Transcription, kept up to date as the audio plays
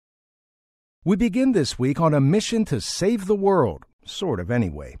We begin this week on a mission to save the world. Sort of,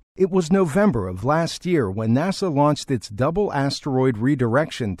 anyway. It was November of last year when NASA launched its Double Asteroid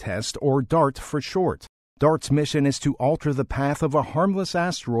Redirection Test, or DART for short. DART's mission is to alter the path of a harmless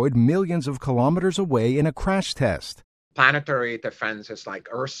asteroid millions of kilometers away in a crash test. Planetary defense is like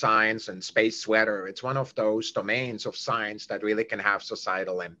earth science and space weather. It's one of those domains of science that really can have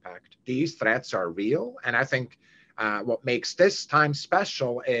societal impact. These threats are real, and I think what makes this time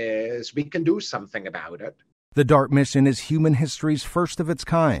special is we can do something about it. The DART mission is human history's first of its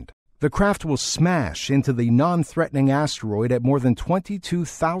kind. The craft will smash into the non-threatening asteroid at more than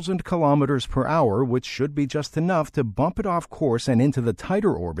 22,000 kilometers per hour, which should be just enough to bump it off course and into the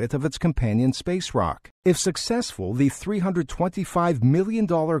tighter orbit of its companion space rock. If successful, the $325 million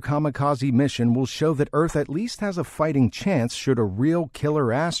kamikaze mission will show that Earth at least has a fighting chance should a real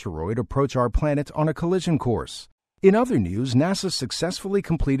killer asteroid approach our planet on a collision course. In other news, NASA successfully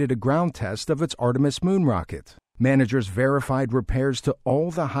completed a ground test of its Artemis moon rocket. Managers verified repairs to all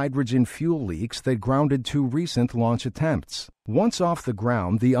the hydrogen fuel leaks that grounded two recent launch attempts. Once off the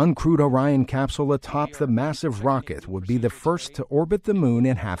ground, the uncrewed Orion capsule atop the massive rocket would be the first to orbit the moon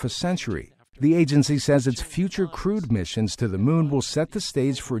in half a century. The agency says its future crewed missions to the moon will set the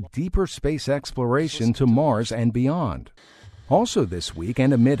stage for deeper space exploration to Mars and beyond. Also this week,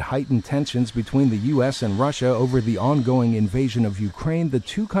 and amid heightened tensions between the U.S. and Russia over the ongoing invasion of Ukraine, the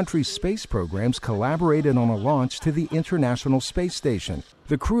two countries' space programs collaborated on a launch to the International Space Station.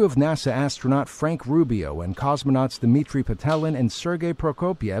 The crew of NASA astronaut Frank Rubio and cosmonauts Dmitry Petelin and Sergei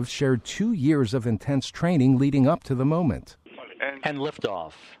Prokopyev shared 2 years of intense training leading up to the moment. And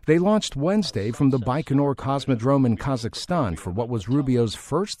liftoff. They launched Wednesday from the Baikonur Cosmodrome in Kazakhstan for what was Rubio's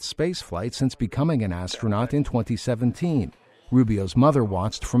first space flight since becoming an astronaut in 2017. Rubio's mother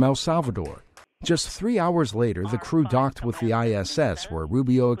watched from El Salvador. Just 3 hours later, the crew docked with the ISS, where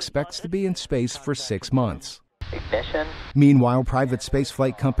Rubio expects to be in space for 6 months. Ignition. Meanwhile, private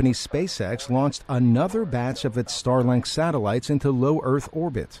spaceflight company SpaceX launched another batch of its Starlink satellites into low Earth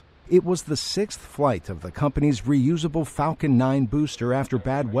orbit. It was the 6th flight of the company's reusable Falcon 9 booster after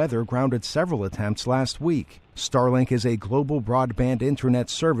bad weather grounded several attempts last week. Starlink is a global broadband internet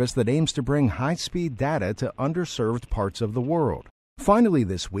service that aims to bring high-speed data to underserved parts of the world. Finally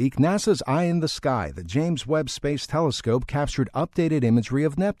this week, NASA's Eye in the Sky, the James Webb Space Telescope, captured updated imagery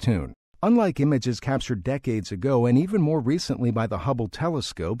of Neptune. Unlike images captured decades ago and even more recently by the Hubble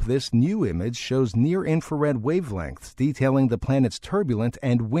telescope, this new image shows near-infrared wavelengths detailing the planet's turbulent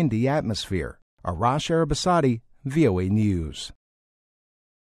and windy atmosphere. Arash, Arabasadi, VOA News.